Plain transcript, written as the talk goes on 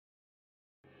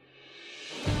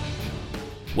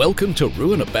Welcome to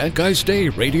Ruin a Bad Guy's Day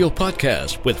radio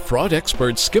podcast with fraud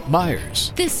expert Skip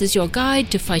Myers. This is your guide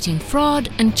to fighting fraud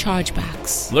and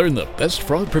chargebacks. Learn the best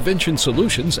fraud prevention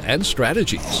solutions and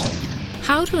strategies.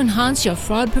 How to enhance your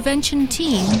fraud prevention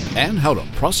team. And how to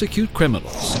prosecute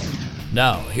criminals.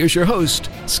 Now, here's your host,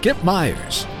 Skip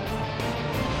Myers.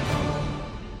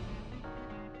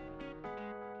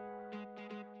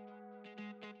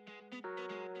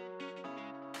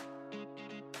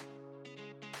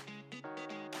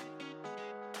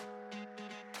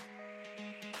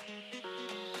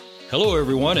 Hello,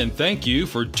 everyone, and thank you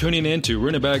for tuning in to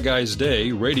Ruin a Bad Guy's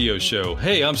Day radio show.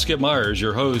 Hey, I'm Skip Myers,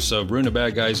 your host of Ruin a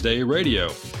Bad Guy's Day radio.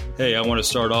 Hey, I want to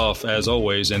start off, as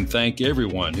always, and thank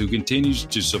everyone who continues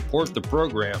to support the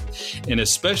program, and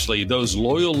especially those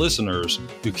loyal listeners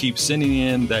who keep sending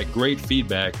in that great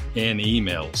feedback and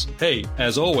emails. Hey,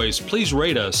 as always, please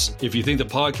rate us if you think the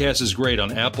podcast is great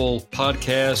on Apple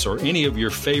Podcasts or any of your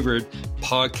favorite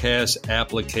podcast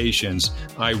applications.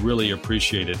 I really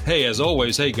appreciate it. Hey, as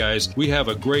always, hey guys, we have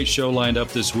a great show lined up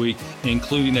this week,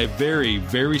 including a very,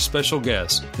 very special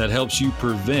guest that helps you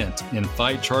prevent and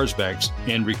fight chargebacks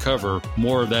and recover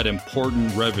more of that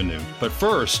important revenue. But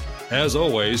first, as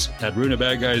always, at Ruin a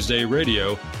Bad Guy's Day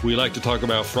Radio, we like to talk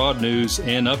about fraud news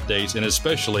and updates, and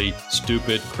especially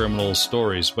stupid criminal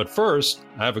stories. But first,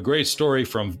 I have a great story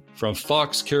from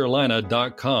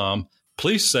FoxCarolina.com.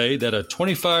 Police say that a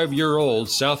 25-year-old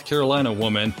South Carolina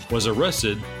woman was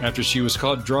arrested after she was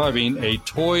caught driving a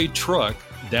toy truck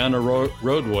down a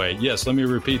roadway. Yes, let me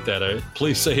repeat that.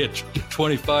 Police say a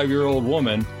 25-year-old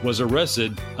woman was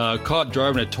arrested, caught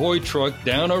driving a toy truck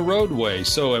down a roadway.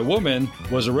 So a woman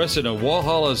was arrested in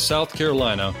Walhalla, South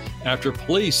Carolina, after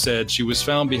police said she was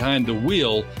found behind the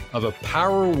wheel of a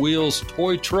Power Wheels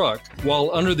toy truck while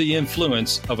under the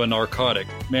influence of a narcotic.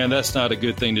 Man, that's not a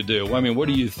good thing to do. I mean, what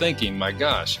are you thinking? My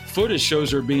gosh. Footage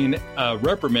shows her being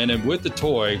reprimanded with the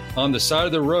toy on the side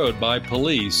of the road by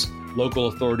police, local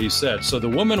authorities said. So the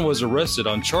woman was arrested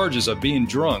on charges of being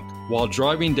drunk while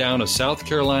driving down a South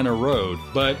Carolina road,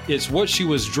 but it's what she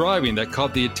was driving that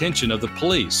caught the attention of the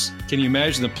police. Can you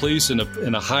imagine the police in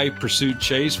a high pursuit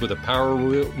chase with a Power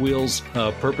Wheels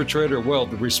perpetrator? Well,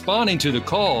 responding to the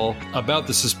call about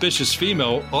the suspicious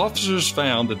female, officers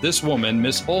found that this woman,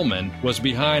 Miss Holman, was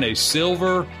behind a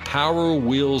silver Power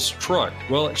Wheels truck.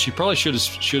 Well, she probably should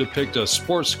have picked a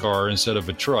sports car instead of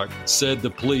a truck, said the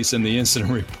police in the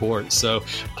incident report. So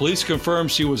police confirmed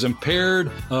she was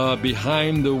impaired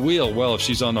behind the wheel. Well, if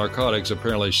she's on narcotics,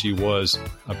 apparently she was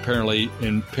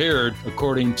impaired,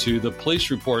 according to the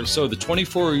police report. So the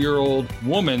 24-year-old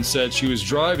woman said she was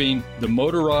driving the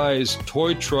motorized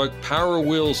toy truck, Power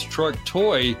Wheels truck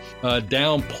toy,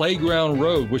 down Playground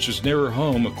Road, which was near her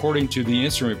home, according to the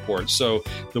incident report. So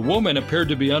the woman appeared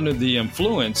to be under the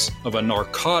influence of a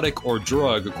narcotic or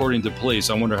drug, according to police.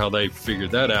 I wonder how they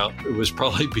figured that out. It was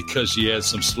probably because she had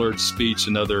some slurred speech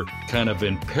and other kind of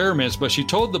impairments, but she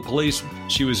told the police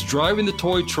she was driving the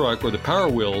toy truck or the Power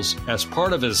Wheels as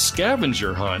part of a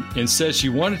scavenger hunt, and said she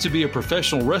wanted to be a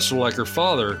professional wrestler like her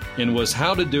father and was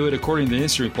how to do it according to the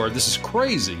incident report. This is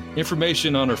crazy.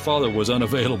 Information on her father was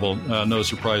unavailable. No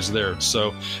surprise there.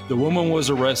 So the woman was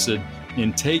arrested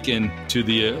and taken to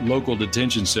the local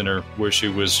detention center where she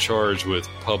was charged with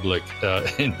public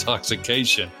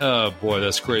intoxication. Oh boy,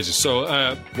 that's crazy.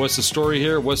 So what's the story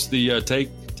here? What's the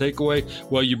takeaway?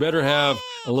 Well, you better have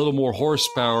a little more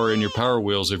horsepower in your Power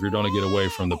Wheels if you're going to get away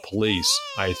from the police,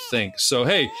 I think. So,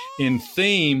 hey, in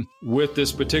theme with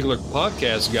this particular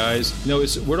podcast, guys, we're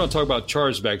going to talk about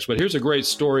chargebacks, but here's a great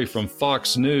story from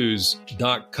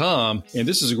FoxNews.com, and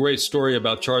this is a great story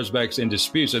about chargebacks and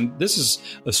disputes, and this is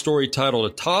a story titled,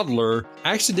 "A Toddler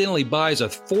Accidentally Buys a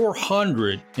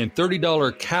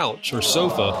 $430 couch or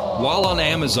sofa while on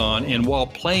Amazon and while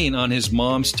playing on his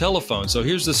mom's telephone." So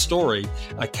here's the story.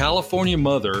 A California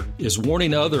mother is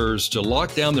warning others to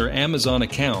lock down their Amazon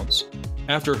accounts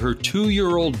after her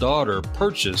 2-year-old daughter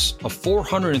purchased a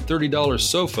 $430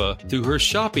 sofa through her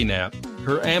shopping app,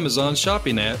 her Amazon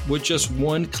shopping app, with just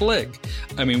one click.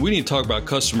 I mean, we need to talk about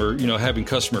having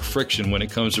customer friction when it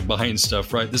comes to buying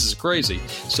stuff, right? This is crazy.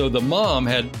 So the mom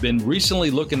had been recently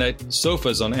looking at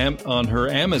sofas on her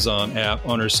Amazon app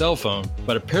on her cell phone,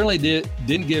 but apparently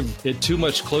didn't give it too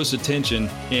much close attention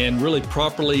and really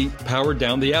properly powered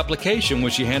down the application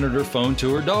when she handed her phone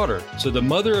to her daughter. So the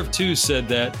mother of two said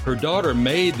that her daughter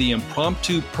made the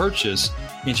impromptu purchase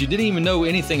and she didn't even know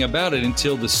anything about it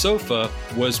until the sofa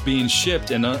was being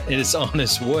shipped and it's on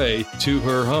its way to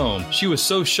her home. She was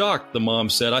so shocked, the mom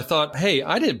said. I thought, hey,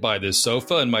 I didn't buy this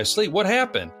sofa in my sleep. What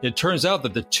happened? It turns out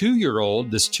that this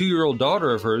 2-year-old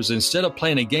daughter of hers, instead of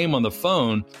playing a game on the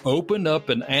phone, opened up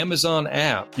an Amazon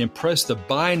app and pressed the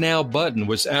Buy Now button,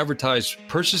 which advertised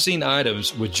purchasing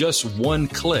items with just one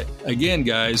click. Again,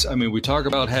 guys, I mean, we talk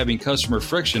about having customer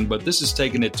friction, but this is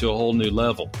taking it to a whole new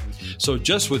level. So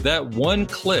just with that one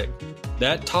click,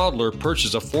 that toddler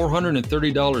purchased a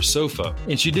 $430 sofa,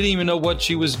 and she didn't even know what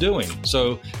she was doing.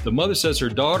 So the mother says her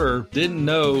daughter didn't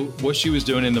know what she was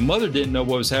doing, and the mother didn't know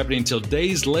what was happening until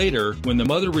days later when the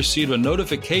mother received a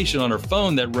notification on her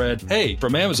phone that read, hey,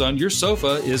 from Amazon, your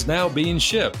sofa is now being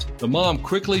shipped. The mom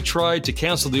quickly tried to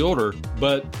cancel the order,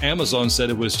 but Amazon said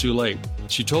it was too late.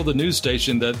 She told the news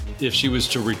station that if she was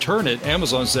to return it,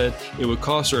 Amazon said it would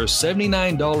cost her a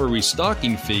 $79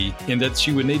 restocking fee and that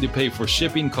she would need to pay for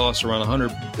shipping costs around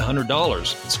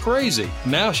 $100. It's crazy.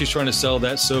 Now she's trying to sell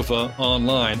that sofa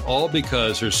online, all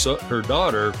because her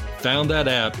daughter found that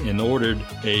app and ordered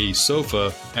a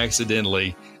sofa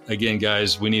accidentally. Again,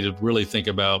 guys, we need to really think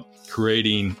about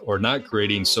creating or not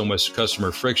creating so much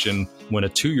customer friction when a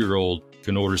 2-year-old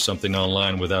can order something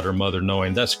online without her mother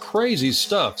knowing. That's crazy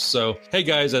stuff. So, hey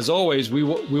guys, as always, we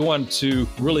want to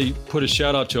really put a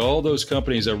shout out to all those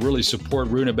companies that really support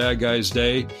Ruin a Bad Guy's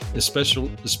Day, especially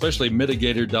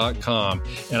Mitigator.com.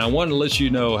 And I want to let you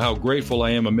know how grateful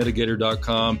I am of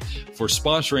Mitigator.com for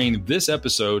sponsoring this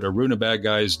episode of Ruin a Bad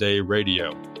Guy's Day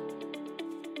Radio.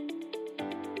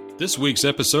 This week's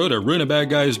episode of Ruin a Bad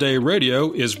Guy's Day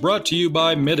Radio is brought to you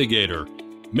by Mitigator.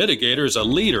 Mitigator is a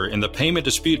leader in the payment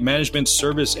dispute management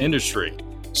service industry.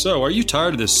 So, are you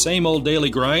tired of the same old daily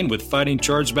grind with fighting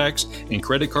chargebacks and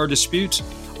credit card disputes?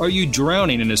 Are you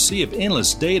drowning in a sea of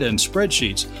endless data and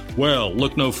spreadsheets? Well,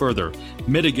 look no further.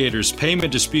 Mitigator's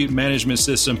payment dispute management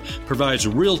system provides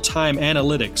real-time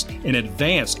analytics and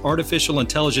advanced artificial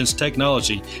intelligence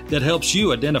technology that helps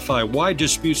you identify why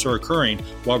disputes are occurring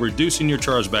while reducing your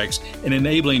chargebacks and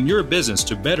enabling your business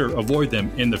to better avoid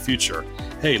them in the future.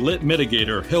 Hey, let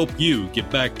Mitigator help you get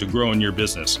back to growing your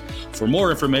business. For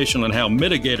more information on how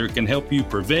Mitigator can help you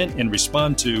prevent and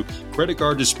respond to credit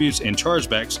card disputes and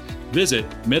chargebacks, visit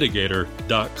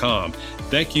Mitigator.com.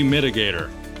 Thank you, Mitigator.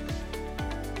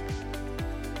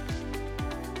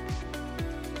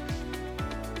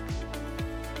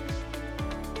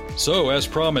 So, as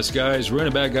promised, guys, Ruin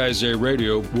a Bad Guy's Day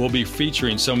Radio will be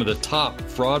featuring some of the top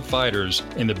fraud fighters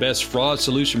and the best fraud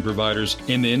solution providers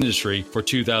in the industry for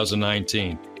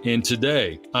 2019. And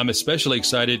today, I'm especially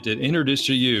excited to introduce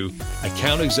to you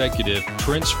account executive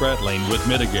Trent Spratling with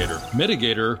Mitigator.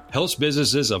 Mitigator helps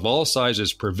businesses of all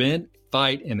sizes prevent,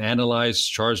 fight, and analyze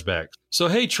chargebacks. So,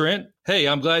 hey, Trent. Hey,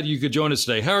 I'm glad you could join us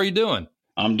today. How are you doing?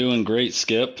 I'm doing great,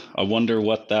 Skip. I wonder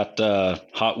what that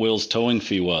Hot Wheels towing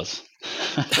fee was.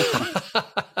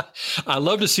 I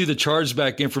love to see the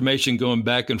chargeback information going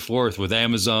back and forth with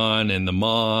Amazon and the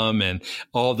mom and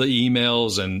all the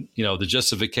emails and, you know, the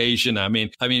justification. I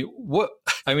mean,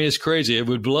 it's crazy. I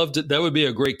would love to. That would be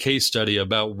a great case study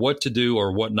about what to do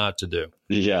or what not to do.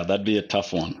 Yeah, that'd be a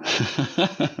tough one.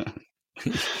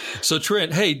 So,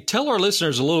 Trent, hey, tell our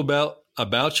listeners a little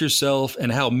about yourself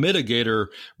and how Mitigator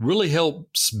really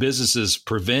helps businesses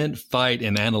prevent, fight,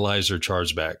 and analyze their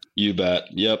chargeback. You bet.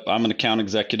 Yep. I'm an account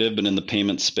executive and in the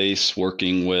payment space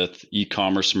working with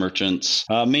e-commerce merchants,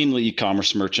 mainly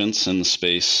e-commerce merchants in the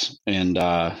space, and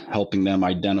helping them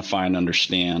identify and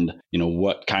understand, you know,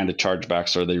 what kind of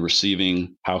chargebacks are they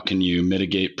receiving? How can you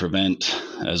mitigate, prevent,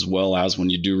 as well as when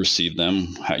you do receive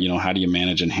them, how do you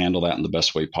manage and handle that in the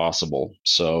best way possible?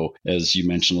 So as you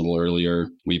mentioned a little earlier,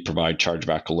 we provide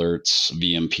chargeback alerts,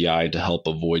 VMPI to help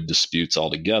avoid disputes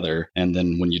altogether. And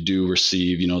then when you do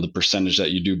receive, the percentage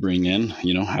that you do bring in,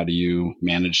 how do you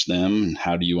manage them and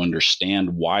how do you understand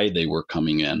why they were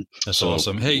coming in? That's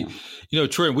awesome. Hey,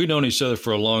 Trent, we've known each other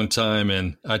for a long time.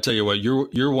 And I tell you what,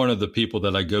 you're one of the people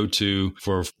that I go to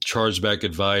for chargeback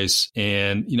advice.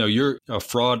 And, you're a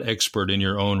fraud expert in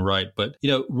your own right. But,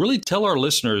 really tell our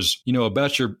listeners,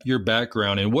 about your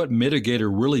background and what Mitigator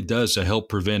really does to help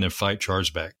prevent and fight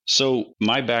chargeback. So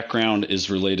my background is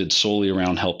related solely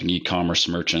around helping e-commerce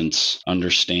merchants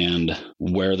understand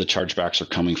where the chargebacks are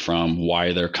coming from,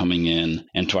 why they're coming in,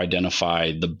 and to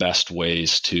identify the best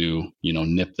ways to,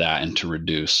 nip that and to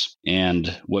reduce.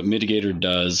 And what Mitigator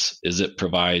does is it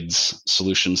provides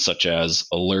solutions such as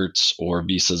alerts or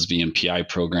Visa's VMPI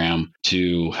program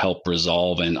to help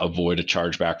resolve and avoid a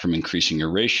chargeback from increasing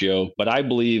your ratio. But I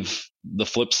believe the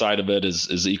flip side of it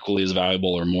is equally as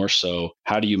valuable or more so.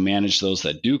 How do you manage those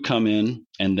that do come in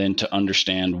and then to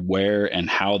understand where and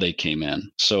how they came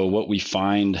in. So what we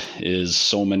find is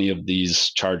so many of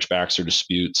these chargebacks or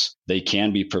disputes, they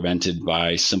can be prevented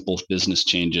by simple business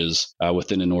changes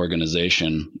within an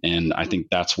organization. And I think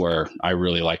that's where I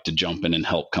really like to jump in and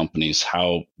help companies.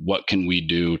 What can we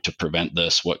do to prevent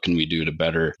this? What can we do to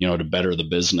better the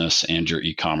business and your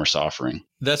e-commerce offering?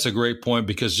 That's a great point,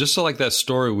 because just like that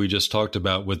story we just talked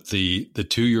about with the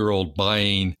 2-year-old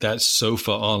buying that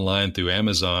sofa online through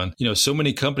Amazon, so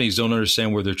many companies don't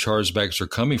understand where their chargebacks are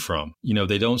coming from.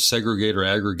 They don't segregate or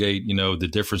aggregate, the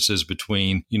differences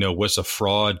between, what's a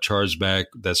fraud chargeback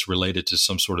that's related to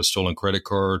some sort of stolen credit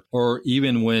card, or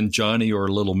even when Johnny or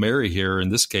little Mary here, in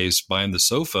this case, buying the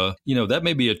sofa, that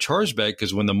may be a chargeback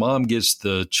because when the mom gets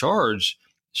the charge,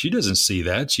 she doesn't see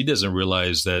that. She doesn't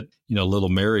realize that, little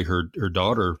Mary, her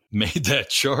daughter, made that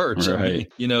charge. Right.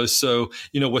 So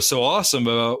what's so awesome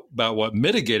about what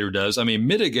Mitigator does,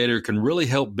 Mitigator can really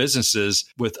help businesses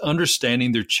with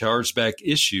understanding their chargeback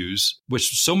issues,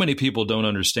 which so many people don't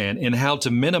understand, and how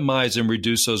to minimize and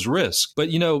reduce those risks. But,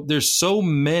 there's so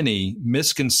many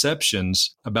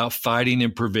misconceptions about fighting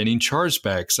and preventing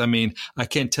chargebacks. I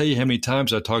can't tell you how many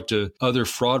times I talk to other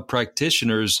fraud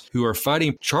practitioners who are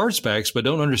fighting chargebacks, but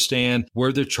don't understand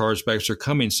where their chargebacks are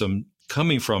coming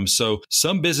from. So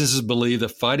some businesses believe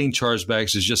that fighting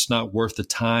chargebacks is just not worth the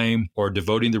time or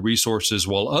devoting the resources,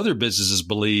 while other businesses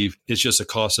believe it's just a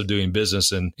cost of doing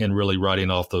business and really writing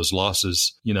off those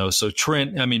losses. So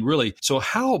Trent, so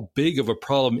how big of a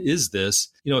problem is this?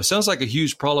 It sounds like a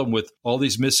huge problem with all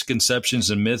these misconceptions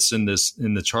and myths in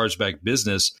the chargeback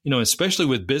business, especially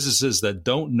with businesses that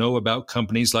don't know about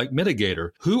companies like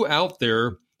Mitigator. Who out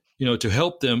there to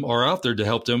help them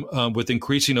with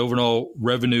increasing overall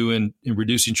revenue and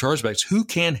reducing chargebacks? Who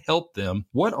can help them?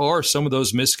 What are some of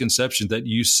those misconceptions that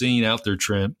you've seen out there,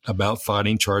 Trent, about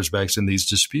fighting chargebacks in these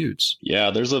disputes? Yeah,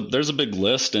 there's a big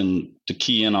list. And to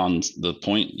key in on the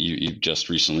point you just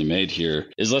recently made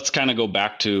here is, let's kind of go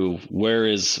back to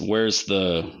where's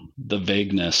the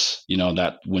vagueness,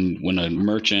 that when a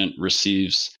merchant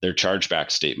receives their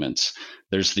chargeback statements,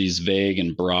 there's these vague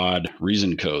and broad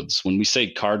reason codes. When we say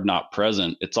card not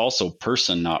present, it's also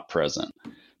person not present.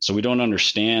 So we don't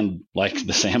understand, like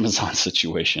this Amazon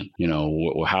situation,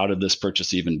 how did this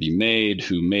purchase even be made?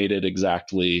 Who made it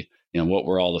exactly? What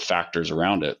were all the factors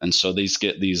around it? And so these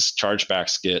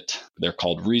chargebacks they're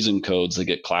called reason codes. They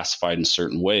get classified in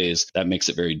certain ways. That makes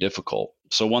it very difficult.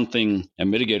 So one thing at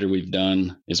Mitigator we've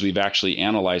done is we've actually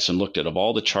analyzed and looked at, of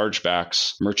all the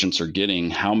chargebacks merchants are getting,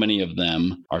 how many of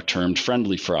them are termed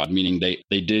friendly fraud, meaning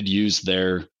they did use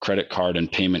their credit card and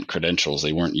payment credentials.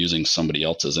 They weren't using somebody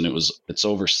else's, and it's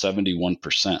over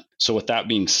 71%. So with that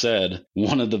being said,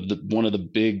 one of the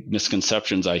big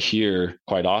misconceptions I hear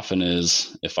quite often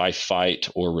is, if I fight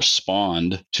or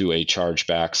respond to a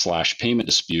chargeback / payment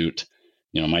dispute,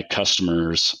 my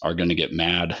customers are going to get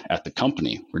mad at the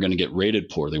company. We're going to get rated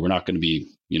poorly. We're not going to be,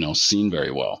 seen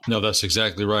very well. No, that's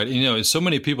exactly right. So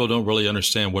many people don't really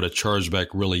understand what a chargeback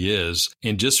really is.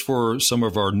 And just for some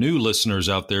of our new listeners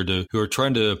out there who are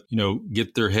trying to,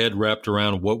 get their head wrapped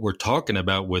around what we're talking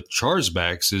about with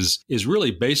chargebacks is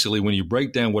really basically, when you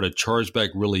break down what a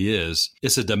chargeback really is,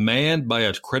 it's a demand by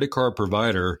a credit card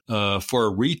provider for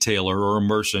a retailer or a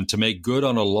merchant to make good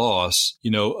on a loss,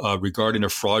 regarding a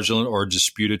fraudulent or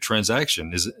disputed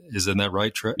transaction. Isn't that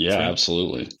right, Trent? Yeah,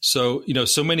 absolutely. So,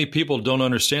 so many people don't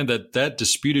understand that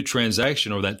disputed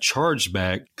transaction or that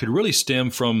chargeback could really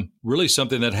stem from really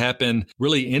something that happened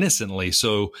really innocently.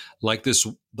 So like this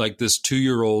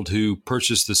 2-year-old who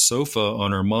purchased the sofa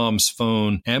on her mom's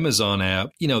phone Amazon app,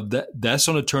 that's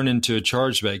going to turn into a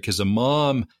chargeback because a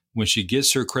mom, when she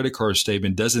gets her credit card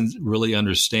statement, doesn't really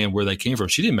understand where they came from.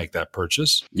 She didn't make that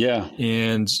purchase. Yeah.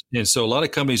 And so a lot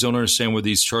of companies don't understand where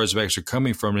these chargebacks are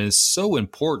coming from. And it's so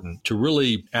important to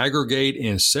really aggregate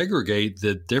and segregate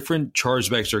the different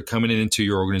chargebacks that are coming into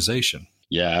your organization.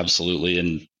 Yeah, absolutely.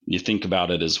 And you think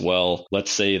about it as well.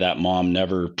 Let's say that mom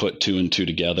never put 2 and 2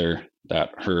 together, that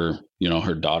her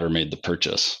daughter made the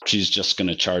purchase. She's just going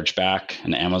to charge back,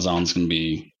 and Amazon's going to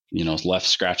be left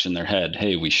scratching their head.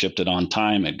 Hey, we shipped it on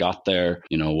time. It got there.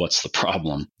 What's the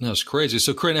problem? That's crazy.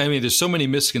 So, there's so many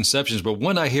misconceptions, but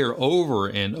one I hear over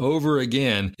and over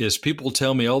again is people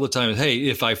tell me all the time, hey,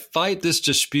 if I fight this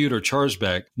dispute or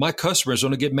chargeback, my customers are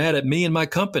going to get mad at me and my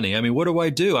company. What do I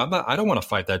do? I don't want to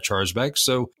fight that chargeback.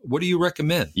 So what do you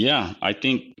recommend? Yeah, I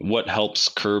think what helps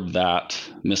curb that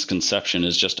misconception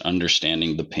is just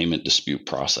understanding the payment dispute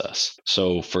process.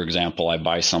 So, for example, I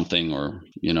buy something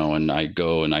and I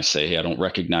go and I I say, hey, I don't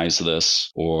recognize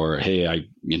this, or hey,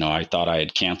 I thought I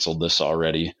had canceled this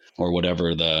already, or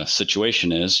whatever the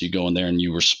situation is, you go in there and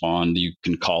you respond. You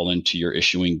can call into your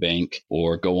issuing bank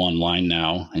or go online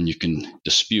now and you can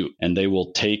dispute, and they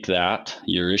will take that.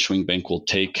 Your issuing bank will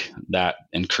take that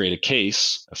and create a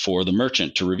case for the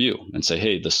merchant to review and say,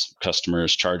 hey, this customer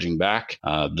is charging back.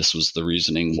 This was the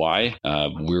reasoning why.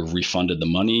 We're refunded the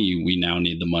money. We now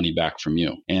need the money back from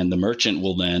you. And the merchant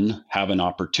will then have an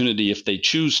opportunity, if they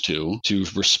choose to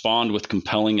respond with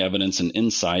compelling evidence and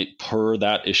insight per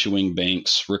that issuing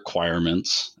bank's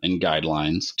requirements and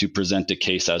guidelines to present a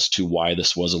case as to why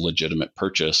this was a legitimate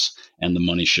purchase and the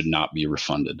money should not be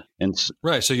refunded. And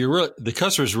right. So the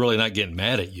customer's really not getting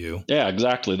mad at you. Yeah,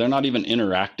 exactly. They're not even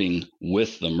interacting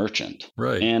with the merchant.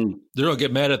 Right. And they don't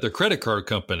get mad at their credit card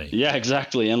company. Yeah,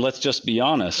 exactly. And let's just be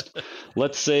honest.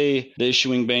 Let's say the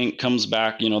issuing bank comes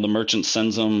back, the merchant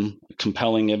sends them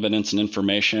compelling evidence and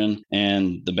information,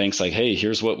 and the bank's like, hey,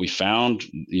 here's what we found,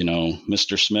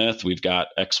 Mr. Smith, we've got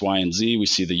X, Y, and Z. We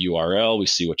see the URL, we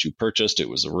see what you purchased. It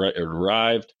was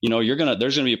arrived.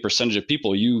 There's gonna be a percentage of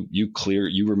people you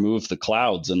remove the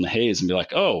clouds and the haze and be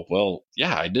like, oh, well,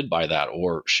 yeah, I did buy that,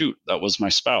 or shoot, that was my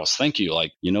spouse. Thank you.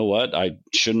 Like, you know what? I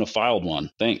shouldn't have filed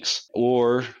one. Thanks.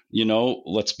 Or,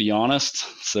 let's be honest,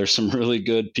 there's some really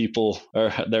good people,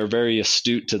 or they're very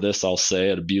astute to this, I'll say,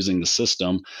 at abusing the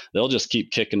system. They'll just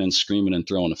keep kicking and screaming and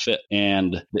throwing a fit.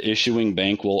 And the issuing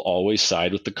bank will always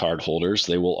side with the card holders.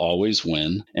 They will always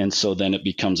win. And so then it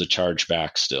becomes a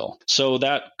chargeback still. So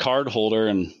that card holder,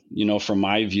 and, from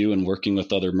my view and working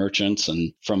with other merchants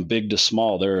and from big to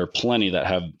small, there are plenty that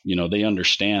have, they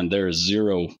understand there is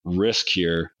zero risk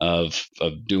here of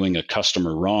doing a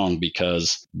customer wrong,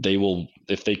 because they will,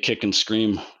 if they kick and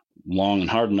scream long and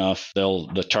hard enough,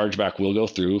 the chargeback will go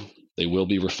through. They will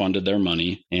be refunded their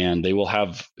money, and it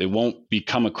won't be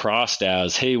come across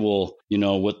as, hey, well,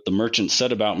 what the merchant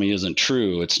said about me isn't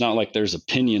true. It's not like there's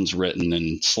opinions written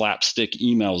and slapstick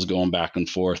emails going back and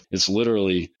forth. It's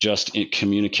literally just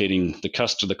communicating. The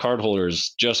cardholder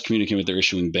is just communicating with their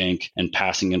issuing bank and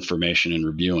passing information and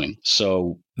reviewing.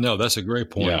 So no, that's a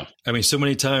great point. Yeah. I mean, so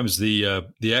many times the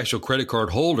actual credit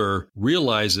card holder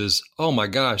realizes, oh my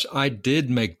gosh, I did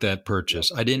make that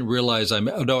purchase. I didn't realize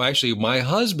actually my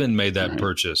husband made that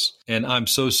purchase, and I'm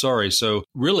so sorry. So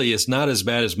really, it's not as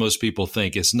bad as most people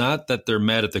think. It's not that they're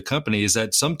mad at the company, is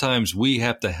that sometimes we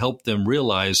have to help them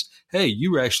realize, hey,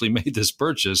 you actually made this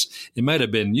purchase. It might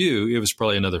have been you. It was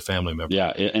probably another family member.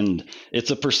 Yeah. And it's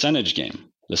a percentage game.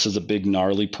 This is a big,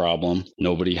 gnarly problem.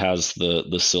 Nobody has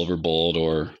the silver bullet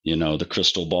or, the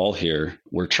crystal ball here.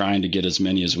 We're trying to get as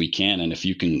many as we can. And if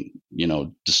you can,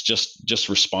 just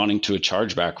responding to a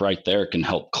chargeback right there can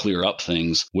help clear up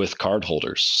things with card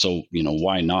holders. So,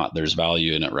 why not? There's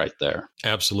value in it right there.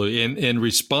 Absolutely. And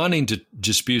responding to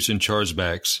disputes and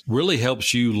chargebacks really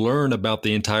helps you learn about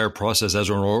the entire process as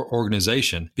an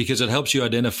organization, because it helps you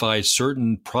identify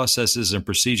certain processes and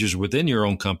procedures within your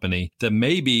own company that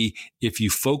maybe if you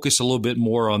focus a little bit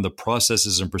more on the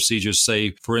processes and procedures,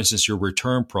 say, for instance, your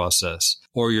return process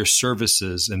or your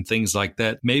services and things like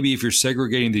that, maybe if you're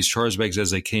segregating these chargebacks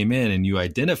as they came in and you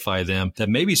identify them, that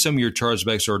maybe some of your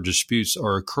chargebacks or disputes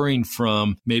are occurring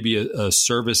from maybe a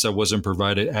service that wasn't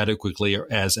provided adequately or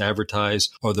as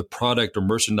advertised, or the product or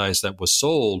merchandise that was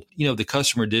sold, the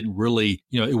customer didn't really,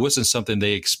 it wasn't something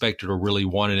they expected or really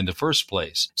wanted in the first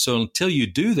place. So until you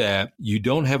do that, you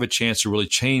don't have a chance to really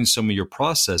change some of your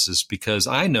processes, because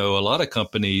I know a lot of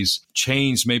companies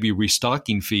change maybe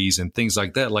restocking fees and things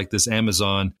like that, like this Amazon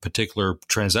particular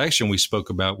transaction we spoke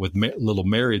about with little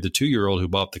Mary, the 2-year-old who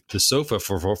bought the sofa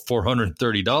for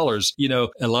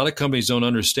 $430. A lot of companies don't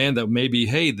understand that maybe,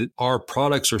 hey, our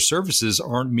products or services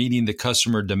aren't meeting the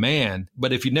customer demand.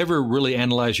 But if you never really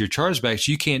analyze your chargebacks,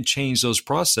 you can't change those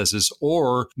processes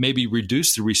or maybe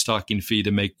reduce the restocking fee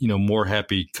to make, more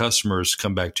happy customers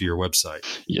come back to your website.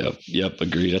 Yep.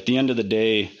 Agreed. At the end of the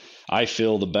day, I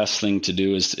feel the best thing to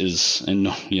do is, and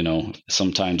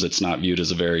sometimes it's not viewed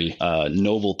as a very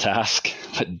noble task,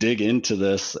 but dig into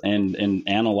this and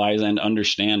analyze and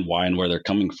understand why and where they're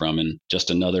coming from. And just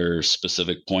another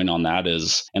specific point on that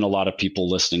is, and a lot of people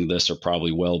listening to this are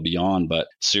probably well beyond, but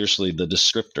seriously, the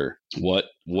descriptor, what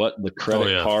the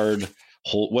credit card,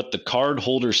 what the card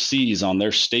holder sees on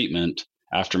their statement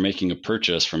after making a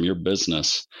purchase from your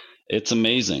business, it's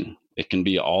amazing. It can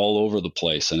be all over the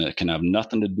place, and it can have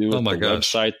nothing to do with the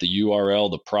website, the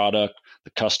URL, the product,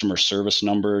 the customer service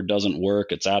number doesn't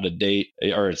work. It's out of date,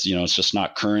 or it's just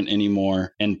not current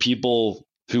anymore. And people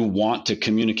who want to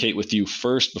communicate with you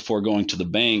first before going to the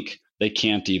bank, they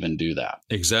can't even do that.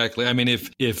 Exactly. I mean,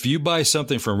 if you buy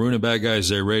something from Ruin and Bad Guys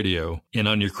Day Radio and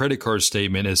on your credit card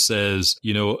statement, it says,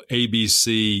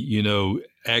 ABC,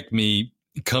 Acme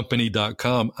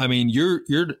company.com. I mean, you're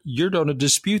going to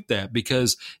dispute that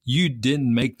because you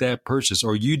didn't make that purchase,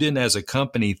 or you didn't as a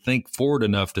company think forward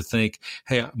enough to think,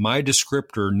 hey, my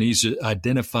descriptor needs to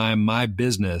identify my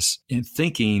business, in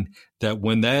thinking that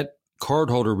when that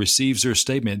cardholder receives their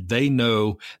statement, they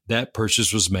know that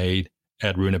purchase was made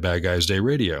at Ruin and Bad Guys Day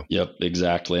Radio. Yep,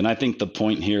 exactly. And I think the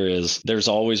point here is there's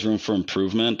always room for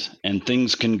improvement, and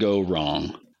things can go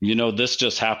wrong. This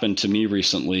just happened to me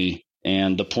recently.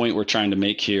 And the point we're trying to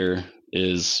make here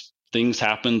is things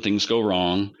happen, things go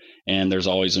wrong, and there's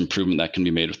always improvement that can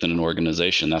be made within an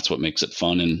organization. That's what makes it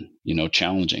fun and,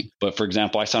 challenging. But for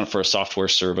example, I signed up for a software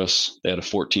service. They had a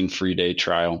 14 free day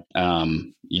trial.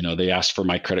 They asked for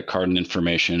my credit card and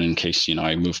information in case,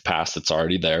 I move past, it's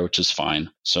already there, which is fine.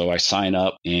 So I sign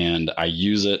up and I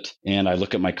use it, and I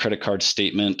look at my credit card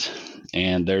statement,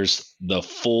 and there's the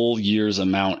full year's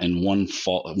amount in one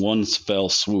fell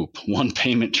swoop, one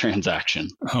payment transaction.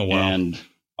 Oh, wow. And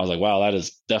I was like, wow, that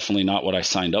is definitely not what I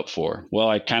signed up for. Well,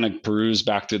 I kind of perused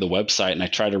back through the website and I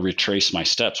try to retrace my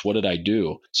steps. What did I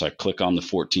do? So I click on the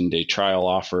 14-day trial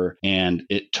offer, and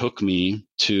it took me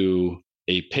to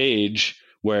a page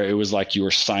where it was like you were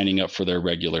signing up for their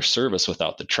regular service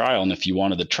without the trial. And if you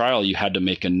wanted the trial, you had to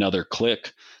make another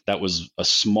click that was a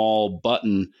small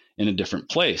button in a different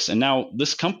place. And now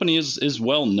this company is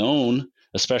well known,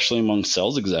 especially among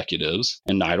sales executives.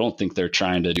 And I don't think they're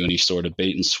trying to do any sort of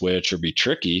bait and switch or be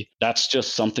tricky. That's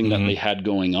just something that they had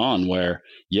going on where,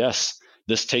 yes,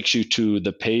 this takes you to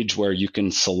the page where you can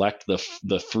select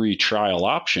the free trial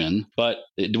option, but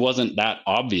it wasn't that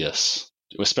obvious.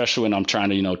 Especially when I'm trying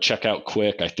to, check out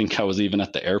quick. I think I was even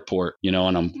at the airport, and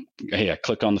I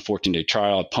click on the 14-day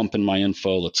trial, I pump in my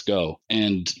info, let's go.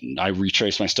 And I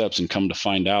retrace my steps and come to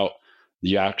find out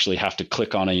you actually have to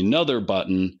click on another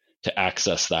button to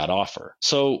access that offer.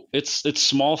 So it's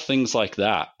small things like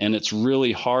that. And it's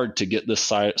really hard to get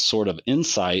this sort of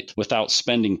insight without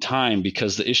spending time,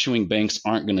 because the issuing banks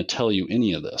aren't going to tell you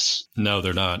any of this. No,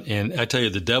 they're not. And I tell you,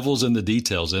 the devil's in the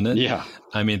details, isn't it? Yeah.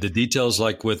 I mean, the details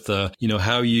like with,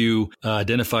 how you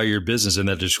identify your business in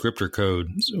that descriptor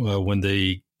code when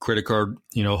the credit card,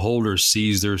 holder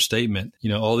sees their statement,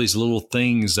 all these little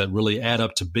things that really add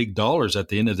up to big dollars at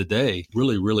the end of the day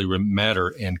really, really matter.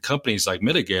 And companies like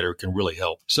Mitigator can really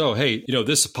help. So, hey,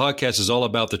 this podcast is all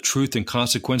about the truth and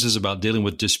consequences about dealing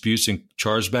with disputes and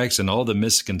chargebacks and all the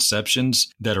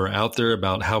misconceptions that are out there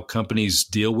about how companies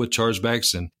deal with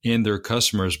chargebacks and their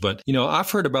customers. But,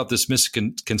 I've heard about this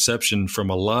misconception from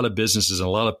a lot of businesses and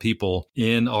a lot of people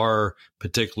in our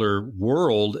particular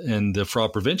world and the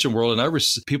fraud prevention world. And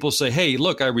people say, hey,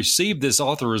 look, I received this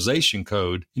authorization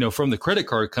code, from the credit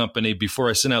card company before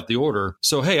I sent out the order.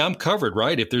 So, hey, I'm covered,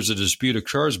 right? If there's a dispute or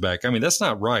chargeback. I mean, that's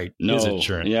not right. No. Is it,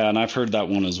 Sharon? Yeah. And I've heard that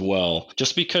one as well.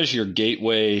 Just because your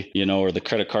gateway, or the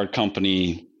credit card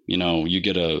company, you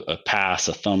get a pass,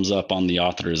 a thumbs up on the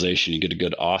authorization, you get a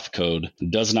good auth code,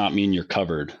 does not mean you're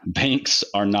covered. Banks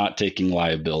are not taking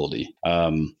liability.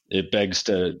 It begs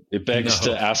to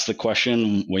ask the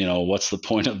question, what's the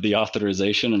point of the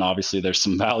authorization? And obviously there's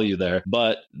some value there,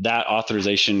 but that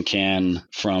authorization can,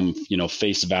 from,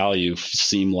 face value,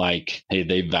 seem like, hey,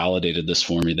 they validated this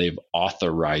for me. They've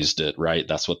authorized it, right?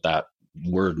 That's what that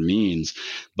word means,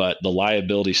 but the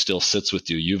liability still sits with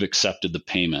you. You've accepted the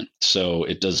payment. So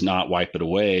it does not wipe it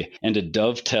away. And to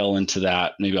dovetail into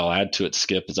that, maybe I'll add to it,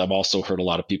 Skip, is I've also heard a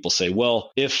lot of people say,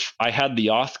 well, if I had the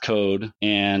auth code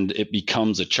and it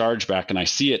becomes a chargeback and I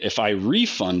see it, if I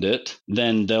refund it,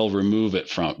 then they'll remove it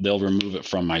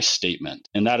from my statement.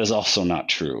 And that is also not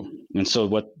true. And so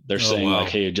what they're saying, like,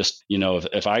 hey, just,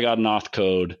 if I got an auth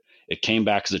code, it came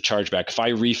back as a chargeback, if I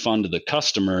refund to the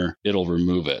customer, it'll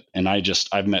remove it. And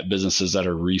I've met businesses that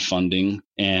are refunding,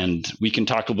 and we can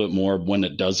talk a little bit more when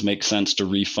it does make sense to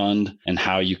refund and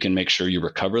how you can make sure you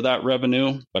recover that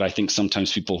revenue. But I think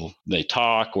sometimes people, they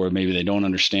talk, or maybe they don't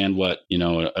understand what,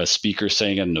 a speaker's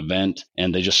saying at an event,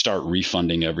 and they just start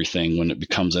refunding everything when it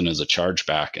becomes in as a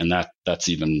chargeback. And that's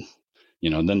even,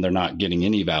 then they're not getting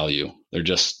any value. They're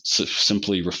just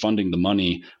simply refunding the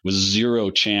money with zero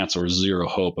chance or zero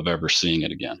hope of ever seeing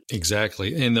it again.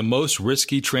 Exactly. And the most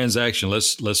risky transaction,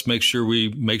 let's make sure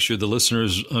the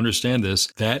listeners understand this,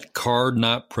 that card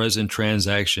not present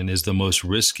transaction is the most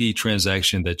risky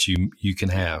transaction that you can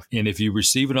have. And if you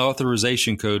receive an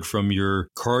authorization code from your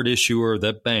card issuer,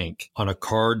 that bank, on a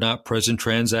card not present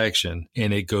transaction,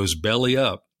 and it goes belly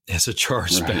up, as a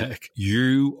chargeback,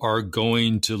 you are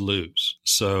going to lose.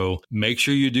 So make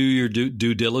sure you do your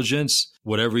due diligence,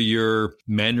 whatever your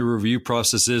manual review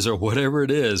process is or whatever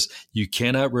it is. You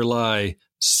cannot rely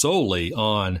solely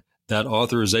on that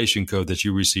authorization code that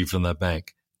you receive from that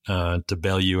bank to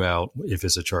bail you out if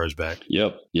it's a chargeback.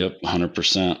 Yep,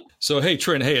 100%. So, hey,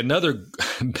 Trent, another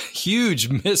huge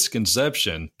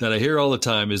misconception that I hear all the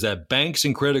time is that banks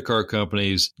and credit card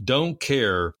companies don't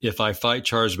care if I fight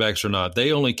chargebacks or not.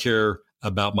 They only care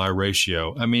about my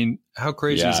ratio. I mean, how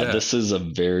crazy is that? Yeah, this is a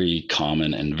very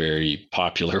common and very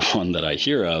popular one that I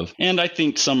hear of. And I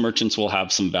think some merchants will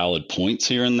have some valid points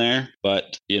here and there.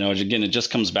 But, again, it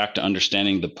just comes back to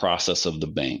understanding the process of the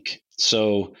bank.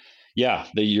 So, yeah,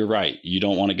 you're right. You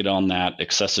don't want to get on that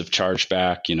excessive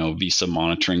chargeback, Visa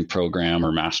monitoring program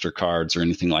or MasterCards or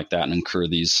anything like that and incur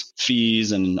these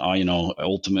fees and,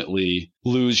 ultimately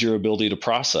lose your ability to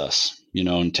process,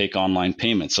 and take online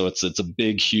payments. So it's a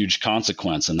big, huge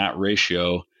consequence. And that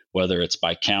ratio, whether it's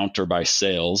by count or by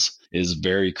sales, is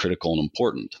very critical and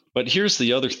important. But here's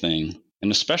the other thing.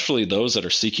 And especially those that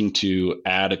are seeking to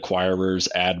add acquirers,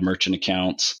 add merchant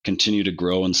accounts, continue to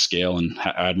grow and scale and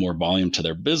add more volume to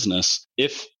their business.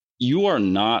 If you are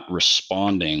not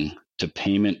responding to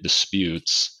payment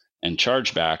disputes and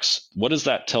chargebacks, what does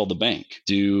that tell the bank?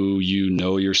 Do you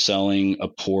know you're selling a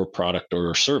poor product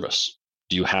or service?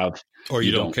 Do you have... Or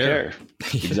you don't care.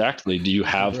 Exactly. Do you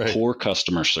have poor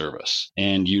customer service?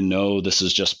 And this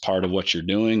is just part of what you're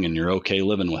doing and you're okay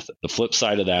living with it. The flip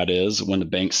side of that is when the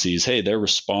bank sees, hey, they're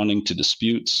responding to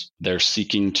disputes, they're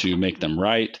seeking to make them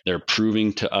right, they're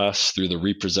proving to us through the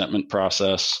representment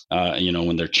process,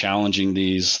 when they're challenging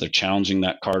they're challenging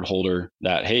that card holder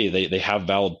that, hey, they have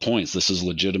valid points. This is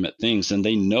legitimate things. And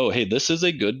they know, hey, this is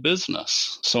a good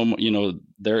business. So,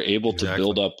 they're able to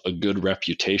build up a good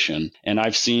reputation. And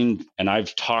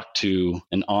I've talked to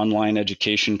an online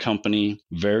education company,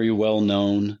 very well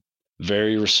known,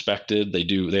 very respected.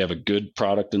 They have a good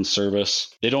product and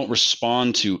service. They don't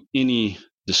respond to any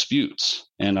disputes.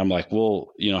 And I'm like,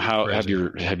 well, how have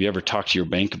you ever talked to your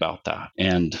bank about that?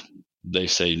 And they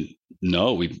say,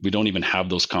 no, we don't even have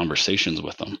those conversations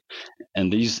with them.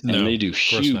 And they do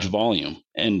huge volume.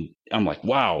 And I'm like,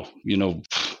 wow,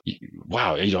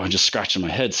 I'm just scratching my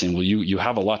head saying, well, you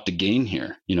have a lot to gain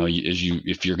here.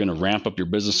 If you're going to ramp up your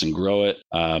business and grow it,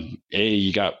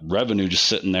 you got revenue just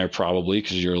sitting there probably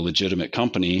because you're a legitimate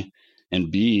company. And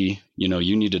B,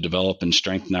 you need to develop and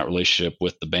strengthen that relationship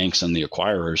with the banks and the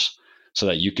acquirers so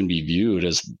that you can be viewed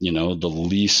as, the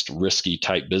least risky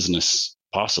type business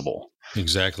possible.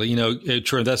 Exactly.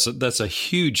 Trent, that's a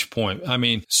huge point. I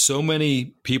mean, so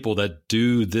many people that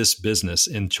do this business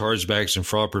in chargebacks and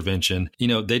fraud prevention,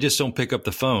 they just don't pick up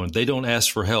the phone. They don't ask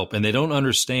for help. And they don't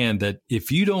understand that if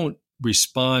you don't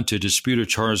respond to dispute or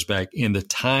chargeback in the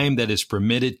time that is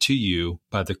permitted to you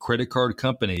by the credit card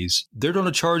companies, they're going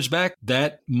to charge back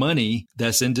that money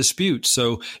that's in dispute.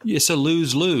 So it's a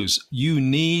lose-lose. You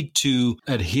need to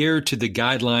adhere to the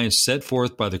guidelines set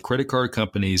forth by the credit card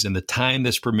companies in the time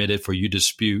that's permitted for you to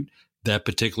dispute that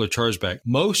particular chargeback.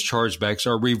 Most chargebacks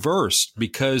are reversed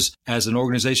because as an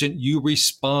organization, you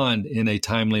respond in a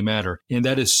timely manner. And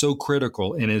that is so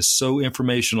critical and is so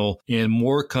informational. And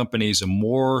more companies and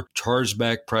more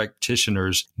chargeback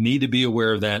practitioners need to be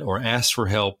aware of that or ask for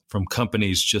help from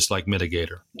companies just like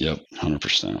Mitigator. Yep,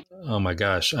 100%. Oh my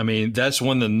gosh. I mean, that's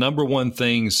one of the number one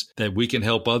things that we can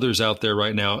help others out there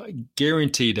right now,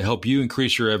 guaranteed to help you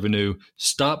increase your revenue,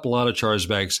 stop a lot of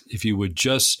chargebacks if you would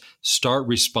just start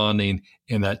responding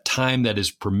in that time that is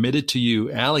permitted to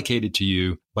you, allocated to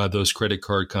you by those credit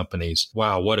card companies.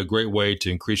 Wow, what a great way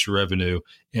to increase your revenue.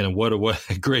 And what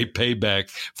a great payback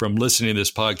from listening to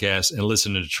this podcast and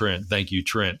listening to Trent. Thank you,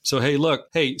 Trent. So,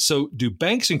 so do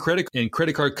banks and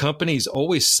credit card companies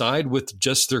always side with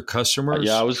just their customers?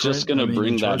 Yeah, I was just going to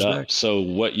bring that up. So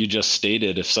what you just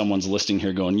stated, if someone's listening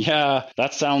here going, yeah,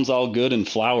 that sounds all good and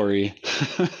flowery,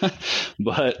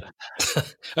 but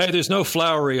hey, there's no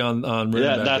flowery on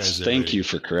thank you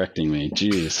for correcting me.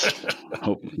 Jeez.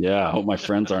 I hope my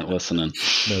friends aren't listening.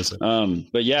 No,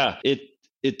 but yeah,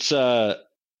 it's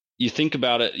you think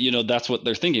about it, that's what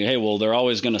they're thinking. Hey, well, they're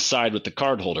always going to side with the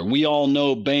cardholder. We all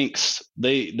know banks,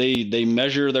 they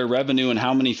measure their revenue and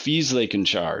how many fees they can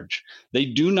charge. They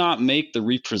do not make the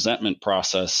representment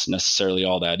process necessarily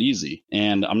all that easy.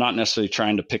 And I'm not necessarily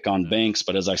trying to pick on banks,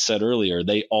 but as I said earlier,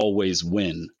 they always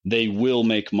win. They will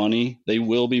make money. They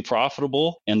will be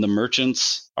profitable, and the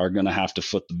merchants are going to have to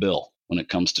foot the bill when it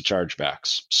comes to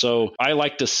chargebacks. So I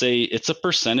like to say it's a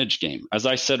percentage game. As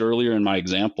I said earlier in my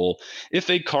example, if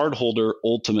a cardholder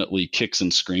ultimately kicks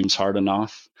and screams hard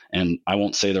enough And I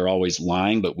won't say they're always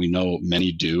lying, but we know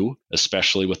many do,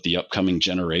 especially with the upcoming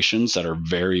generations that are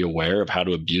very aware of how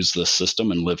to abuse this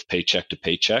system and live paycheck to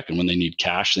paycheck. And when they need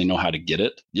cash, they know how to get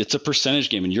it. It's a percentage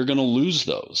game, and you're going to lose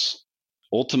those.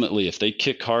 Ultimately, if they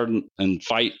kick hard and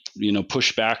fight,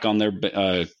 push back on their,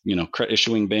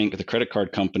 issuing bank, the credit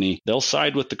card company, they'll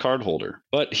side with the cardholder.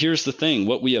 But here's the thing,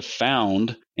 what we have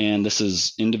found, and this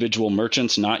is individual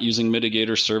merchants not using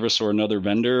Mitigator service or another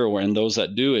vendor, and those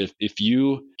that do, if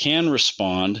you can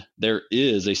respond, there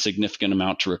is a significant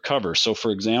amount to recover. So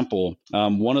for example,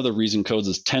 one of the reason codes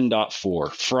is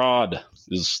 10.4. Fraud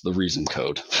is the reason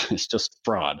code. It's just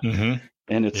fraud. Mm-hmm.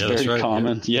 And it's very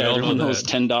common. Yeah, everyone knows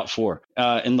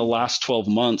 10.4. In the last 12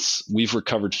 months, we've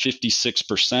recovered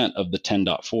 56% of the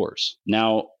 10.4s.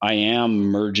 Now, I am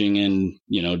merging in,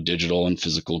 digital and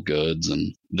physical goods,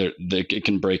 and it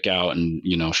can break out and,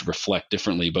 reflect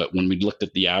differently. But when we looked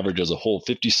at the average as a whole,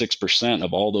 56%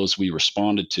 of all those we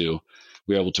responded to,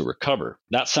 we were able to recover.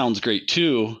 That sounds great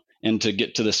too. And to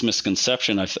get to this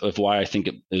misconception of why I think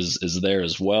it is there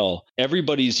as well,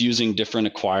 everybody's using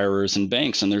different acquirers and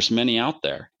banks, and there's many out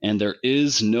there. And there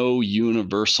is no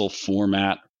universal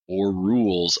format or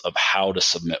rules of how to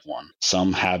submit one.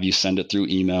 Some have you send it through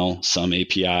email, some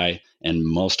API, and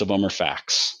most of them are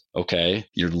fax. Okay?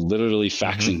 You're literally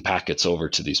faxing packets over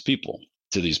to these people,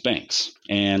 to these banks.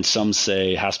 And some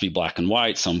say it has to be black and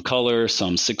white, some color,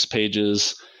 some 6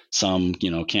 pages, some,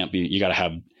 can't be, you got to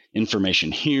have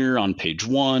information here on page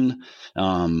 1,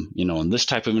 and this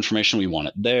type of information, we want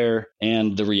it there.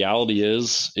 And the reality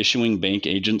is issuing bank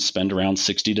agents spend around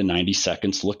 60 to 90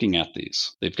 seconds looking at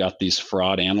these. They've got these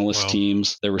fraud analyst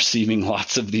teams. They're receiving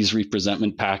lots of these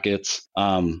representment packets.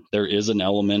 There is an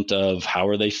element of how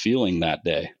are they feeling that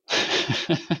day?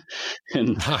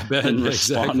 And I bet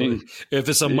responding. Exactly. If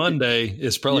it's a Monday,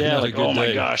 it's probably not a good day. Oh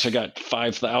my gosh, I got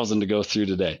 5,000 to go through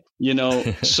today.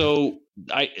 So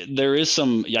I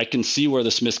can see where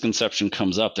this misconception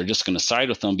comes up. They're just going to side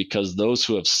with them because those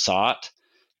who have sought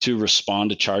to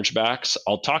respond to chargebacks,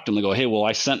 I'll talk to them and go, hey, well,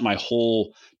 I sent my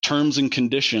whole terms and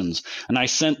conditions and I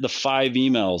sent the 5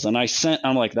 emails and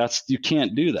I'm like, you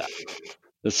can't do that.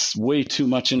 That's way too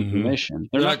much information.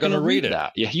 They're not going to read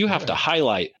that. Yeah, you have to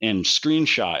highlight and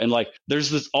screenshot. And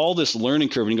there's all this learning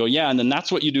curve. And you go, and then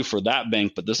that's what you do for that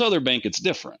bank. But this other bank, it's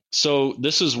different. So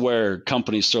this is where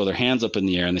companies throw their hands up in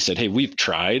the air and they said, hey, we've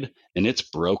tried and it's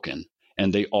broken.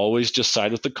 And they always just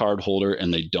side with the cardholder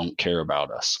and they don't care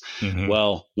about us.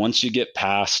 Well, once you get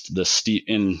past the steep,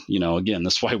 and again,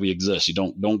 that's why we exist. You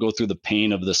don't go through the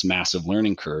pain of this massive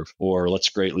learning curve, or let's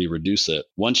greatly reduce it.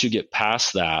 Once you get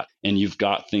past that and you've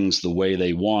got things the way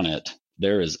they want it,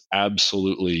 there's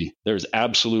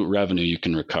absolute revenue you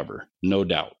can recover. No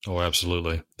doubt. Oh,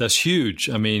 absolutely. That's huge.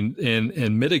 I mean, and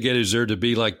mitigators are to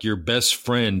be like your best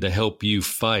friend to help you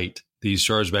fight these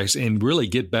chargebacks and really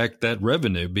get back that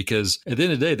revenue, because at the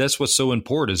end of the day, that's what's so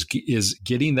important is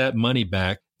getting that money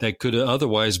back that could have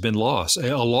otherwise been lost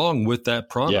along with that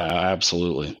product. Yeah,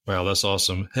 absolutely. Wow, that's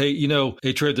awesome. Hey,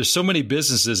 Trey, there's so many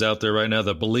businesses out there right now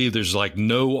that believe there's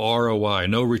no ROI,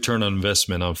 no return on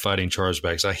investment on fighting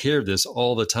chargebacks. I hear this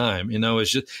all the time.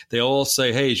 It's just, they all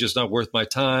say, hey, it's just not worth my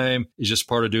time. It's just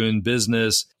part of doing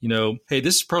business. Hey,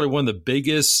 this is probably one of the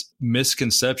biggest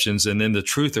misconceptions, and then the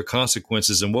truth or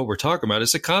consequences. And what we're talking about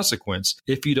is a consequence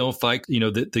if you don't fight,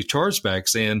 the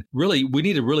chargebacks. And really, we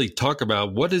need to really talk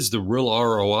about what is the real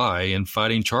ROI in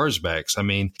fighting chargebacks. I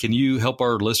mean, can you help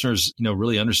our listeners,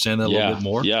 really understand that a little bit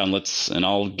more? Yeah, and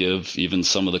I'll give even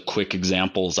some of the quick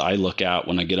examples I look at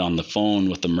when I get on the phone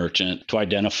with the merchant to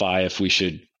identify if we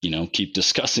should keep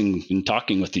discussing and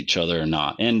talking with each other or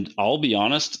not. And I'll be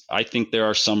honest, I think there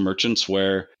are some merchants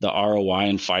where the ROI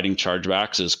in fighting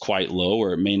chargebacks is quite low,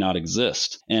 or it may not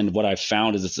exist. And what I've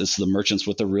found is it's the merchants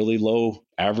with a really low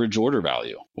average order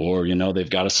value, or, they've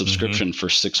got a subscription for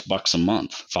 $6 a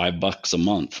month, $5 a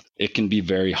month. It can be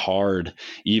very hard,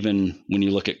 even when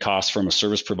you look at costs from a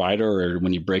service provider, or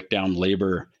when you break down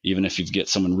labor, even if you get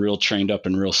someone real trained up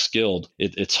and real skilled,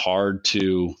 it's hard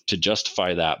to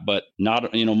justify that. But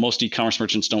not, most e-commerce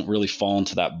merchants don't really fall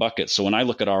into that bucket. So when I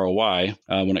look at ROI,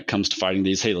 when it comes to fighting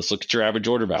these, hey, let's look at your average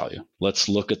order value. Let's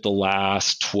look at the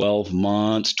last 12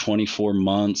 months, 24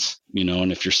 months.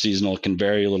 And if you're seasonal, it can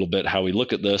vary a little bit how we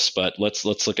look at this, but let's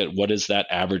look at what is that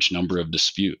average number of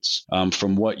disputes.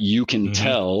 From what you can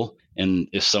tell, and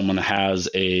if someone has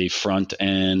a front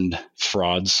end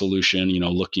fraud solution,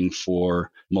 looking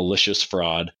for malicious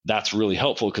fraud, that's really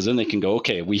helpful, because then they can go,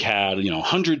 okay, we had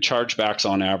 100 chargebacks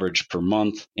on average per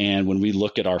month, and when we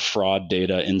look at our fraud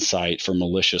data insight for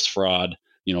malicious fraud,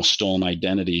 stolen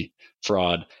identity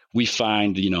fraud, we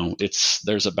find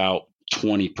there's about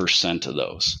 20% of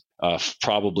those.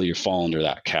 probably you fall under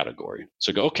that category.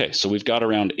 So go, okay, so we've got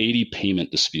around 80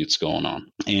 payment disputes going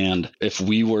on. And if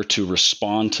we were to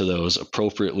respond to those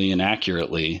appropriately and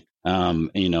accurately,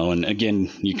 and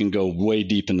again, you can go way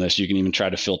deep in this. You can even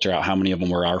try to filter out how many of them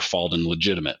were our fault and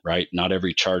legitimate, right? Not all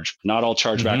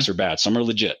chargebacks are bad. Some are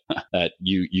legit that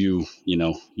you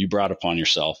brought upon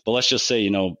yourself. But let's just say,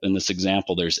 in this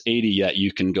example, there's 80 that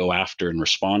you can go after and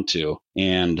respond to.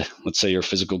 And let's say you're a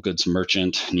physical goods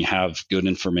merchant and you have good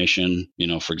information.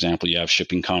 For example, you have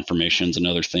shipping confirmations and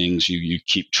other things. You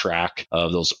keep track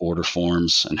of those order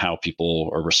forms and how people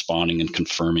are responding and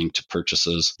confirming to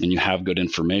purchases, and you have good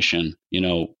information.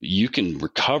 You can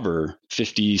recover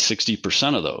 50,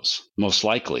 60% of those, most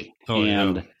likely.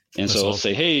 And so let's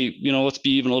say, hey, let's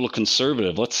be even a little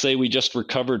conservative. Let's say we just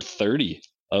recovered 30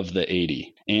 of the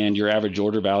 80 and your average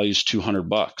order value is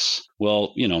 $200.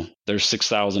 Well, there's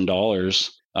 $6,000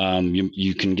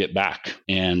 you can get back.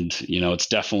 And, it's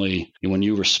definitely, when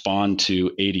you respond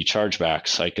to 80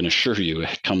 chargebacks, I can assure you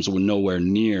it comes nowhere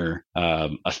near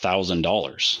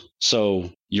 $1,000.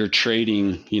 So you're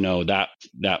trading,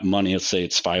 that money, let's say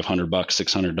it's $500,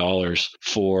 $600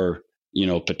 for,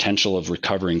 potential of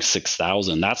recovering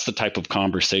 6,000. That's the type of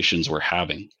conversations we're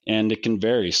having. And it can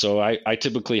vary. So I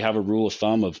typically have a rule of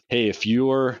thumb of, hey, if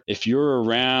you're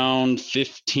around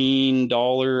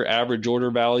 $15 average order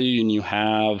value and you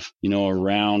have,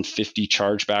 around 50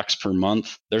 chargebacks per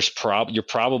month, you're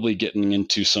probably getting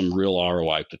into some real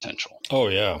ROI potential. Oh,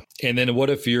 yeah. And then what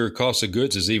if your cost of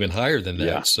goods is even higher than that?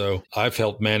 Yeah. So I've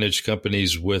helped manage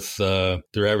companies with their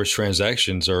average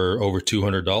transactions are over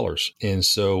 $200.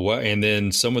 And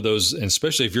then some of those, and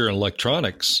especially if you're in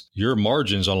electronics, your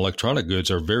margins on electronic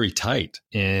goods are very tight.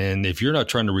 And if you're not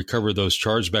trying to recover those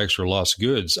chargebacks or lost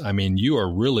goods, you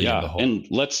are really in the hole. And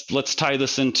let's tie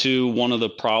this into one of the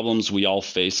problems we all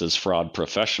face as fraud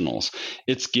professionals.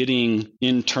 It's getting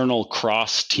internal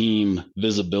cross-team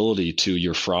visibility to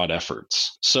your fraud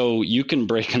efforts. So you can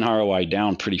break an ROI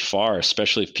down pretty far,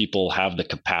 especially if people have the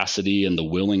capacity and the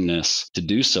willingness to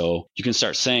do so. You can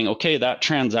start saying, okay, that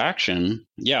transaction,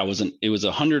 it was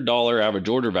 $100 average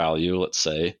order value, let's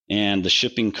say, and the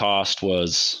shipping cost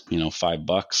was, $5,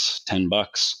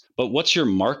 $10. But what's your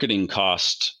marketing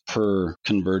cost per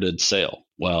converted sale?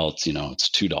 Well, it's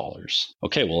 $2.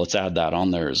 Okay, well, let's add that on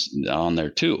there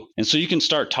too. And so you can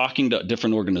start talking to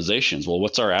different organizations. Well,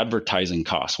 what's our advertising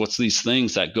cost? What's these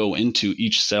things that go into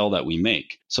each sale that we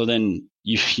make? So then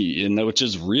which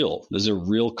is real. There's a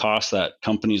real cost that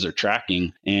companies are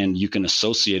tracking, and you can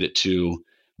associate it to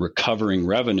recovering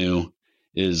revenue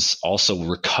is also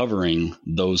recovering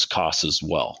those costs as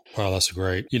well. Wow, that's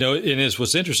great. And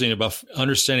what's interesting about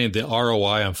understanding the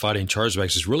ROI on fighting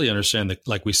chargebacks is really understanding,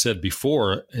 like we said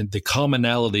before, the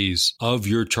commonalities of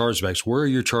your chargebacks. Where are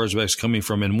your chargebacks coming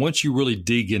from? And once you really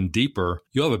dig in deeper,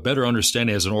 you'll have a better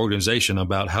understanding as an organization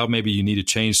about how maybe you need to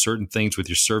change certain things with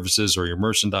your services or your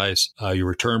merchandise, your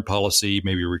return policy,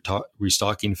 maybe your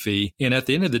restocking fee. And at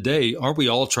the end of the day, aren't we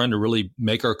all trying to really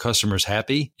make our customers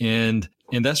happy? And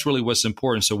that's really what's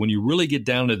important. So when you really get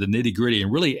down to the nitty gritty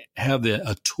and really have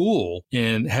a tool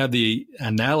and have the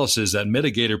analysis that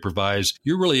Mitigator provides,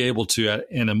 you're really able to,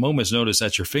 in a moment's notice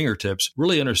at your fingertips,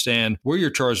 really understand where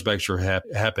your chargebacks are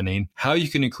happening, how you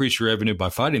can increase your revenue by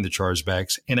fighting the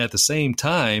chargebacks, and at the same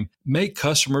time, make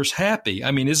customers happy.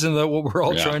 Isn't that what we're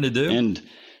all trying to do? And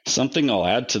something I'll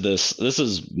add to this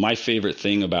is my favorite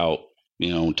thing about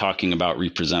talking about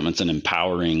representments and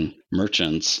empowering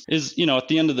merchants is, at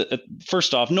the end of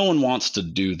first off, no one wants to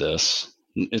do this.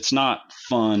 It's not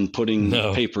fun putting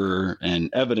paper and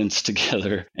evidence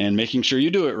together and making sure you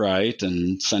do it right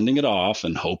and sending it off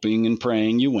and hoping and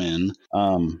praying you win.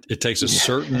 It takes a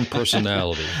certain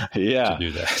personality to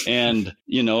do that. And,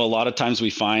 a lot of times we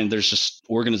find there's just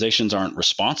organizations aren't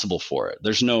responsible for it.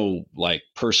 There's no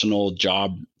personal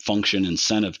job function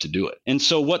incentive to do it. And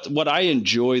so what I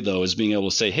enjoy though is being able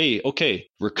to say, hey, okay,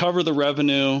 recover the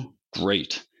revenue.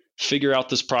 Great. Figure out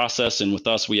this process. And with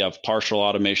us, we have partial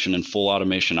automation and full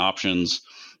automation options,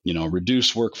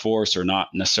 reduce workforce or not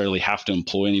necessarily have to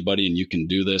employ anybody. And you can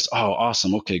do this. Oh,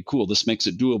 awesome. Okay, cool. This makes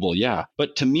it doable. Yeah.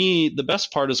 But to me, the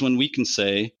best part is when we can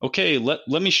say, okay, let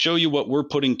me show you what we're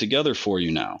putting together for you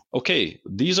now. Okay,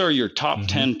 these are your top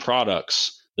 10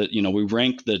 products that, we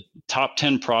rank the top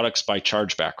 10 products by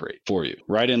chargeback rate for you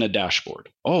right in a dashboard.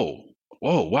 Oh,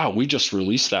 wow. We just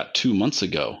released that 2 months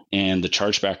ago and the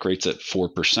chargeback rate's at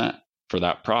 4% for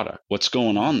that product. What's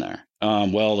going on there?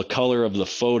 Well, the color of the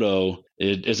photo,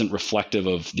 it isn't reflective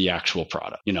of the actual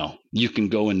product. You can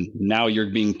go and now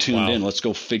you're being tuned in. Let's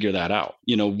go figure that out.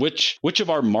 Which of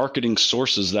our marketing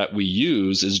sources that we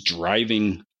use is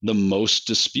driving the most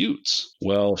disputes?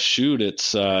 Well, shoot,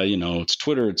 it's it's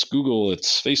Twitter, it's Google,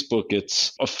 it's Facebook,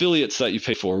 it's affiliates that you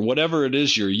pay for, whatever it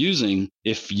is you're using.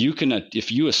 If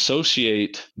you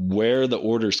associate where the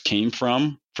orders came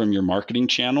from your marketing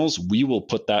channels, we will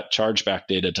put that chargeback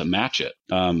data to match it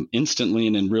instantly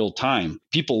and in real time.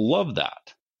 People love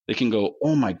that. They can go,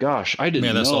 oh my gosh, I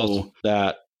didn't know awesome.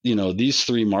 That these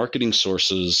 3 marketing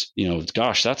sources,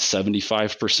 gosh, that's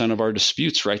 75% of our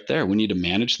disputes right there. We need to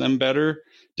manage them better.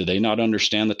 Do they not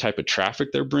understand the type of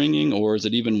traffic they're bringing, or is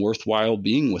it even worthwhile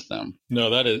being with them? No,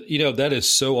 that is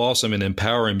so awesome and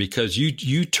empowering, because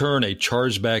you turn a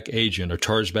chargeback agent or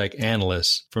chargeback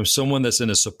analyst from someone that's in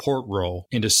a support role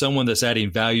into someone that's adding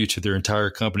value to their entire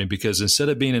company. Because instead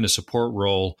of being in a support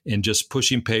role and just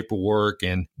pushing paperwork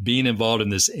and being involved in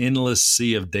this endless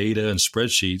sea of data and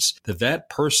spreadsheets, that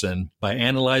person, by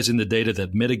analyzing the data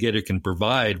that Mitigator can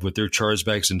provide with their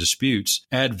chargebacks and disputes,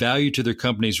 add value to their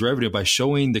company's revenue by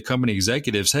showing the company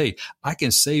executives, hey, I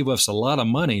can save us a lot of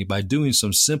money by doing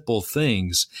some simple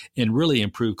things and really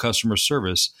improve customer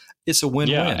service. It's a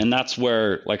win-win. Yeah, and that's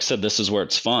where, like I said, this is where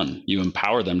it's fun. You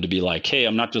empower them to be like, hey,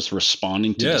 I'm not just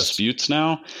responding to disputes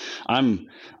now.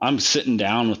 I'm sitting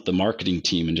down with the marketing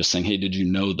team and just saying, hey, did you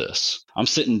know this? I'm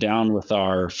sitting down with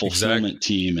our fulfillment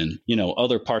team and,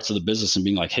 other parts of the business and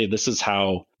being like, hey, this is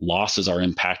how losses are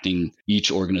impacting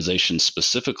each organization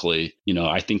specifically.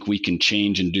 I think we can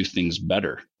change and do things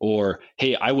better. Or,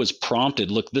 hey, I was prompted,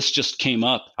 look, this just came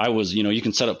up. I was, you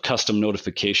can set up custom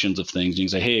notifications of things. You can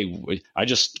say, hey, I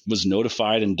just was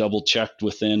notified and double checked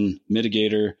within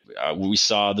Mitigator. We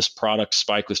saw this product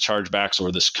spike with chargebacks,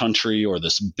 or this country, or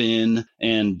this bin.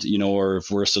 And, or if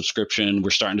we're a subscription,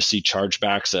 we're starting to see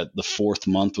chargebacks at the 4th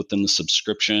month within the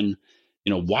subscription.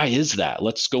 Why is that?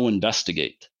 Let's go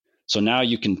investigate. So now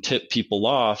you can tip people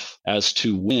off as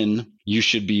to when you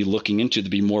should be looking into to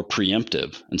be more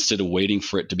preemptive instead of waiting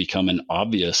for it to become an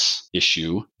obvious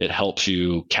issue. It helps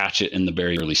you catch it in the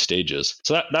very early stages.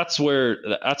 So that's where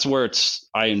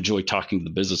I enjoy talking to the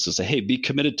business to say, hey, be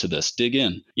committed to this, dig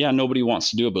in. Yeah, nobody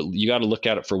wants to do it, but you got to look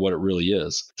at it for what it really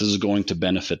is. This is going to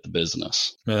benefit the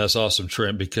business. Yeah, that's awesome,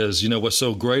 Trent, because what's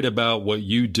so great about what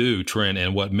you do, Trent,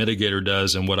 and what Mitigator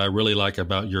does, and what I really like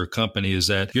about your company is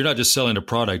that you're not just selling a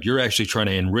product, you're actually trying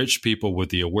to enrich people with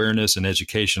the awareness and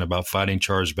education about fighting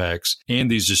chargebacks and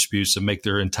these disputes to make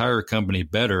their entire company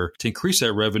better, to increase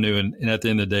that revenue and at the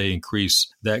end of the day,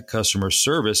 increase that customer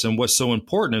service. And what's so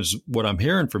important is what I'm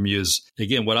hearing from you is,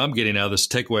 again, what I'm getting out of this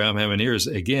takeaway I'm having here is,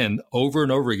 again, over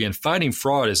and over again, fighting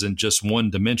fraud isn't just one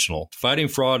dimensional. Fighting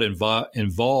fraud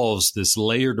involves this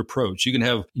layered approach. You can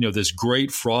have, this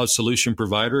great fraud solution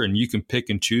provider, and you can pick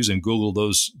and choose and Google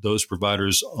those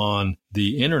providers on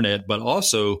the internet, but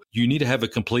also you need to have a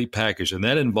complete package. And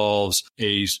that involves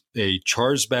a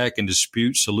chargeback and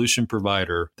dispute solution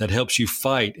provider that helps you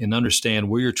fight and understand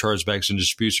where your chargebacks and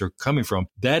disputes are coming from.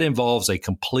 That involves a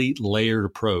complete layered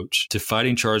approach to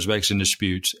fighting chargebacks and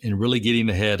disputes and really getting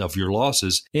ahead of your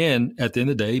losses. And at the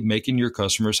end of the day, making your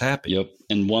customers happy. Yep.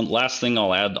 And one last thing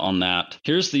I'll add on that.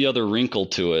 Here's the other wrinkle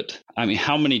to it. I mean,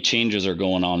 how many changes are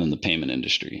going on in the payment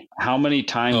industry? How many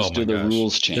times do the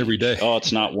rules change? Every day. Oh,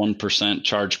 it's not 1%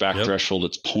 chargeback threshold.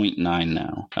 It's 0.9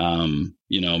 now.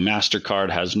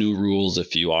 MasterCard has new rules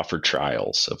if you offer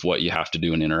trials of what you have to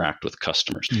do and interact with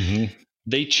customers. Mm-hmm.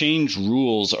 They change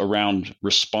rules around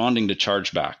responding to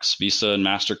chargebacks. Visa and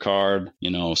MasterCard,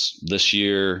 this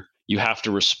year, you have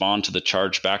to respond to the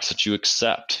chargebacks that you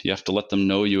accept. You have to let them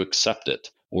know you accept it,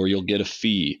 or you'll get a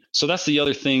fee. So that's the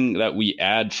other thing that we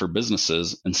add for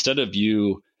businesses. Instead of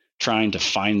you trying to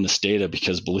find this data,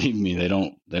 because believe me, they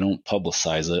don't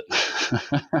publicize it.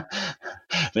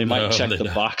 They might check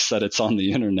the box that it's on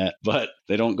the internet, but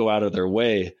they don't go out of their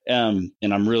way. And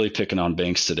I'm really picking on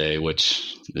banks today,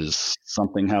 which is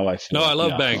something how I feel. No, I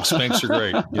love banks. Banks are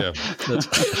great. Yeah.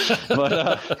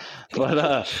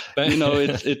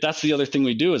 That's the other thing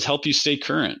we do is help you stay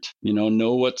current,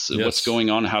 know what's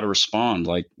going on, how to respond.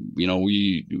 Like,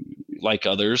 we, like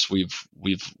others,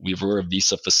 we're a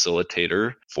Visa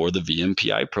facilitator for the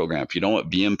VMPI program. If you know what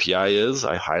VMPI is,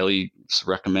 I highly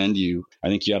recommend I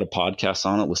think you had a podcast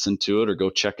on it, listen to it or go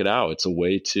check it out. It's a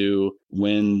way to,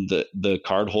 when the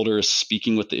cardholder is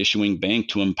speaking with the issuing bank,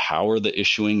 to empower the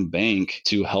issuing bank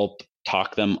to help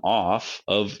talk them off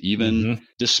of even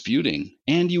disputing,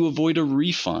 and you avoid a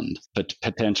refund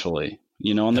potentially.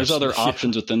 And there's other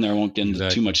options within there. I won't get into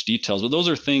too much details, but those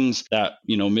are things that,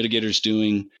 Mitigator's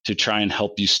doing to try and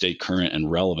help you stay current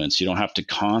and relevant. So you don't have to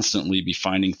constantly be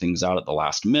finding things out at the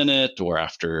last minute or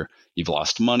after you've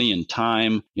lost money and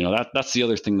time. That's the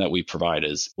other thing that we provide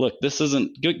is, look, this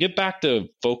isn't, get back to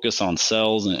focus on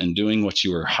sales and doing what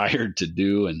you were hired to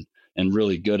do, and and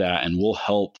really good at, and we'll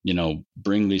help,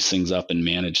 bring these things up and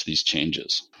manage these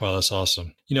changes. Wow, that's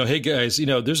awesome. Hey guys,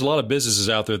 there's a lot of businesses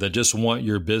out there that just want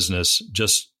your business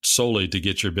just solely to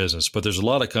get your business. But there's a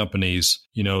lot of companies,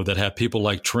 that have people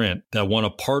like Trent that want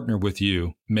to partner with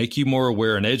you, make you more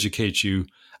aware and educate you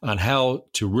on how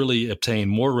to really obtain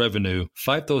more revenue,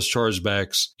 fight those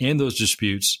chargebacks and those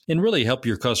disputes, and really help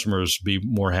your customers be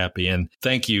more happy. And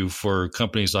thank you for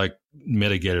companies like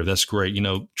Mitigator. That's great.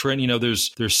 Trent,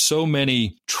 there's so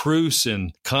many truths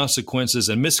and consequences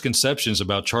and misconceptions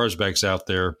about chargebacks out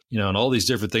there, and all these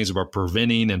different things about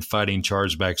preventing and fighting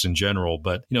chargebacks in general.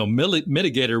 But,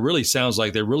 Mitigator really sounds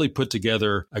like they really put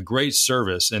together a great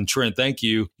service. And Trent, thank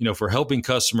you, for helping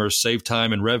customers save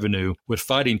time and revenue with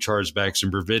fighting chargebacks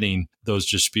and preventing those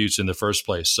disputes in the first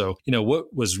place. So,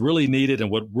 what was really needed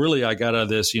and what really I got out of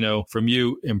this, from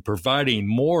you in providing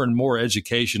more and more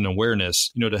education and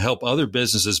awareness, to help other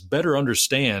businesses better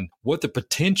understand what the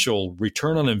potential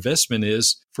return on investment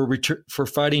is for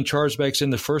fighting chargebacks in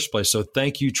the first place. So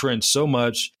thank you, Trent, so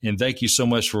much. And thank you so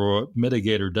much for what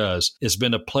Mitigator does. It's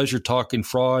been a pleasure talking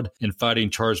fraud and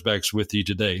fighting chargebacks with you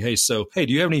today. Hey,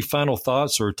 do you have any final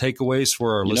thoughts or takeaways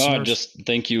for our listeners? I just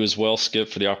thank you as well, Skip,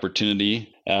 for the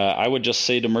opportunity. I would just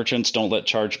say to merchants, don't let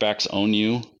chargebacks own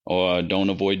you, or don't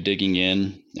avoid digging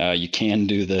in. You can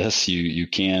do this. You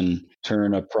can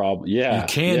turn a problem. Yeah, you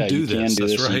can do this.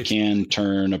 That's right. You can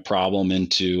turn a problem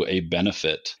into a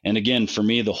benefit. And again, for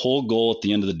me, the whole goal at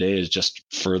the end of the day is just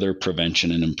further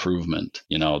prevention and improvement.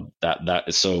 So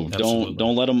Absolutely.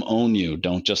 don't let them own you.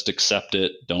 Don't just accept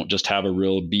it. Don't just have a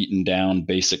real beaten down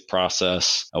basic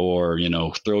process, or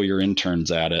throw your interns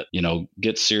at it.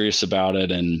 Get serious about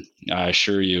it, and I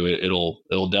assure you,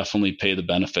 it'll definitely pay the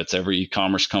benefits. Every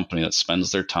e-commerce company that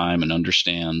spends their time and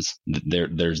understands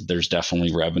there's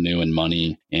definitely revenue and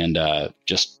money, and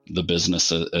just the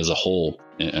business as a whole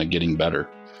getting better.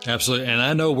 Absolutely. And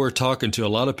I know we're talking to a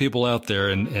lot of people out there,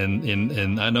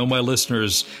 and I know my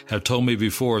listeners have told me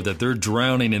before that they're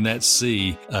drowning in that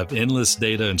sea of endless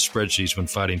data and spreadsheets when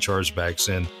fighting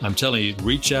chargebacks. And I'm telling you,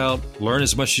 reach out, learn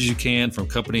as much as you can from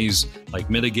companies like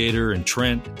Mitigator and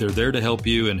Trent. They're there to help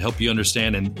you and help you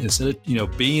understand. And instead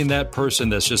of, being that person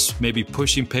that's just maybe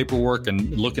pushing paperwork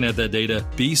and looking at that data,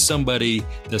 be somebody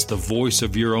that's the voice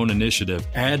of your own initiative.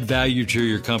 Add value to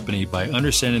your company by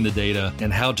understanding the data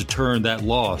and how to turn that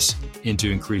loss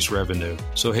into increased revenue.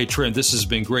 So, hey, Trent, this has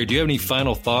been great. Do you have any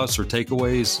final thoughts or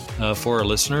takeaways for our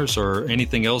listeners, or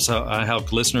anything else how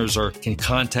listeners can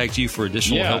contact you for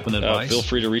additional help and advice? Feel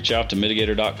free to reach out to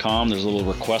mitigator.com. There's a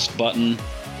little request button.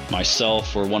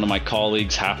 Myself or one of my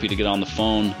colleagues, happy to get on the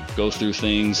phone, go through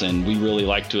things, and we really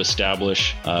like to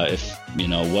establish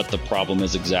what the problem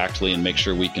is exactly and make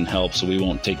sure we can help, so we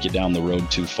won't take you down the road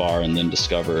too far and then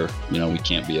discover we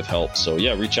can't be of help. So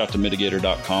reach out to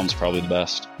mitigator.com is probably the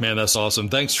best. Man, that's awesome.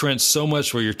 Thanks, Trent, so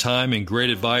much for your time and great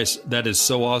advice. That is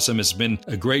so awesome. It's been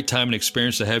a great time and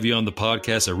experience to have you on the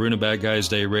podcast at Ruin a Bad Guys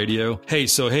Day Radio. Hey,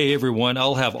 everyone,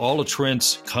 I'll have all of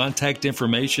Trent's contact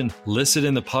information listed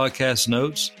in the podcast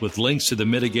notes with links to the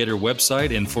Mitigator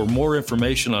website. And for more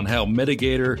information on how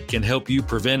Mitigator can help you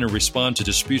prevent and respond to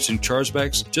disputes and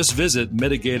chargebacks, just visit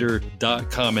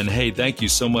mitigator.com. And hey, thank you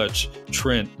so much,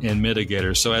 Trent and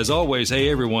Mitigator. So as always,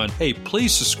 hey everyone,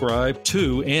 please subscribe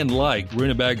to and like Ruin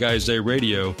a Bad Guys Day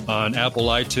Radio on Apple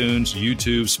iTunes,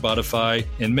 YouTube, Spotify,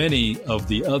 and many of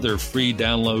the other free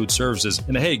download services.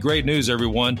 And hey, great news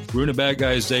everyone, Ruin a Bad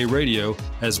Guys Day Radio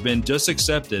has been just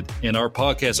accepted, and our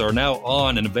podcasts are now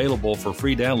on and available for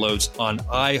free downloads on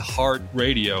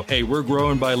iHeartRadio. Hey, we're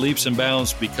growing by leaps and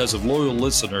bounds because of loyal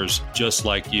listeners just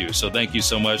like you. So thank you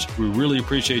so much. We really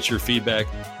appreciate your feedback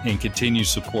and continued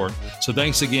support. So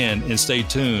thanks again, and stay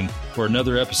tuned for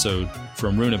another episode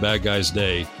from Ruin a Bad Guys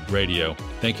Day Radio.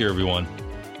 Thank you, everyone.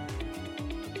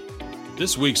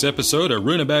 This week's episode of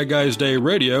Ruin a Bad Guys Day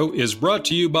Radio is brought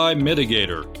to you by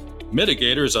Mitigator.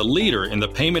 Mitigator is a leader in the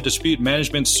payment dispute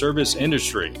management service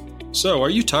industry. So, are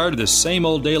you tired of the same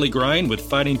old daily grind with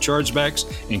fighting chargebacks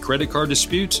and credit card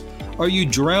disputes? Are you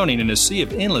drowning in a sea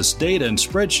of endless data and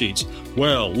spreadsheets?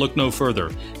 Well, look no further.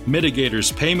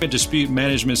 Mitigator's payment dispute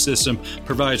management system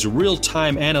provides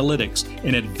real-time analytics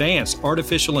and advanced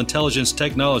artificial intelligence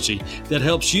technology that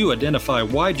helps you identify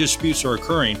why disputes are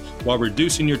occurring while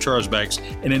reducing your chargebacks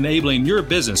and enabling your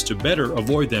business to better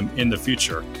avoid them in the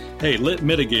future. Hey, let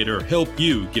Mitigator help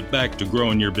you get back to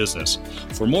growing your business.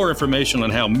 For more information on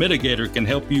how Mitigator can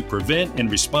help you prevent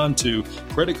and respond to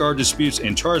credit card disputes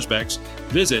and chargebacks,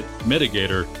 visit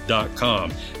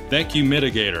mitigator.com. Thank you,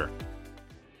 Mitigator.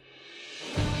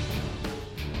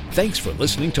 Thanks for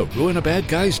listening to Ruin a Bad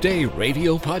Guy's Day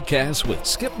radio podcast with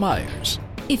Skip Myers.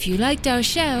 If you liked our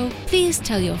show, please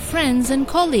tell your friends and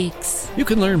colleagues. You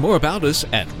can learn more about us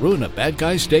at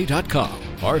ruinabadguysday.com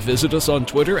or visit us on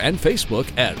Twitter and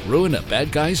Facebook at Ruin a Bad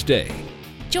Guys Day.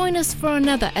 Join us for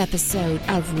another episode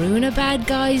of Ruin a Bad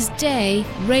Guy's Day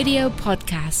radio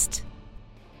podcast.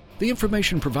 The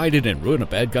information provided in Ruin a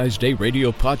Bad Guy's Day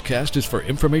radio podcast is for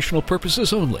informational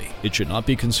purposes only. It should not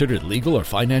be considered legal or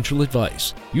financial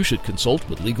advice. You should consult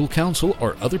with legal counsel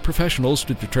or other professionals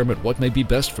to determine what may be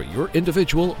best for your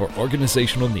individual or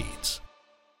organizational needs.